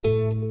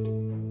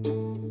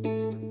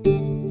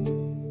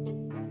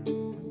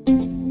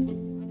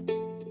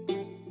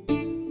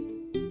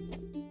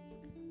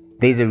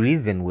There's a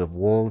reason we have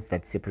walls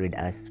that separate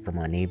us from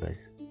our neighbors.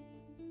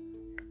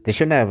 The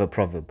Shona have a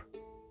proverb,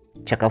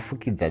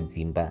 Chakafukidza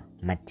Dzimba,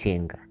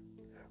 Matenga,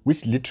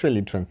 which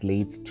literally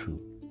translates to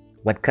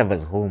what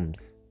covers homes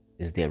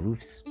is their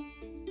roofs.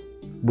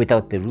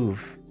 Without the roof,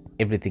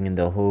 everything in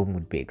the home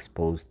would be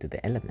exposed to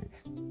the elements.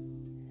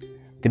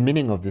 The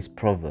meaning of this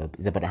proverb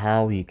is about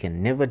how you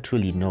can never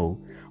truly know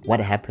what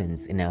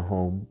happens in a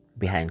home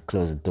behind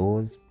closed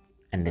doors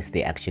unless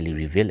they actually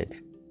reveal it,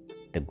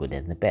 the good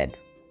and the bad.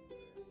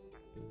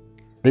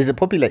 There's a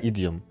popular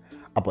idiom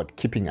about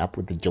keeping up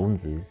with the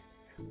Joneses,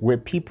 where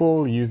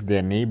people use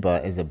their neighbor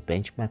as a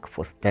benchmark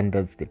for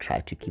standards they try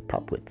to keep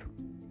up with.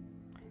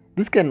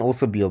 This can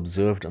also be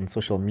observed on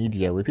social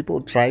media, where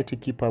people try to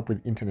keep up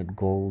with internet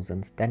goals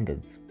and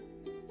standards.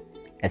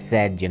 A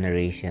sad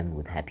generation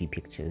with happy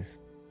pictures.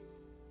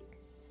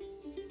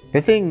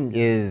 The thing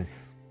is,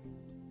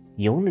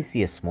 you only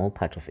see a small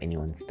part of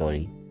anyone's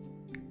story,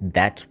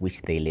 that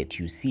which they let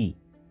you see.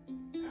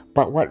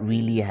 But what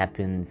really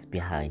happens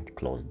behind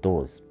closed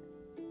doors?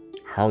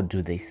 How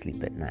do they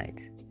sleep at night?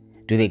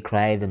 Do they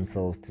cry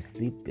themselves to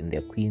sleep in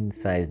their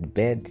queen-sized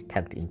bed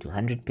tucked into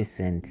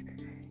 100%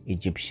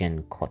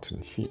 Egyptian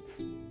cotton sheets?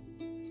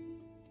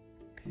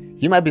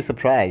 You might be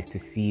surprised to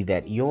see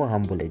that your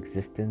humble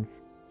existence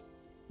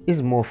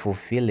is more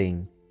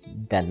fulfilling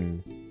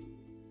than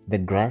the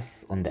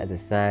grass on the other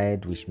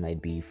side, which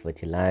might be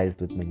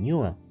fertilized with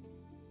manure.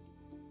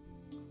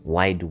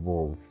 Why do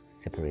walls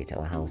separate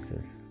our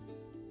houses?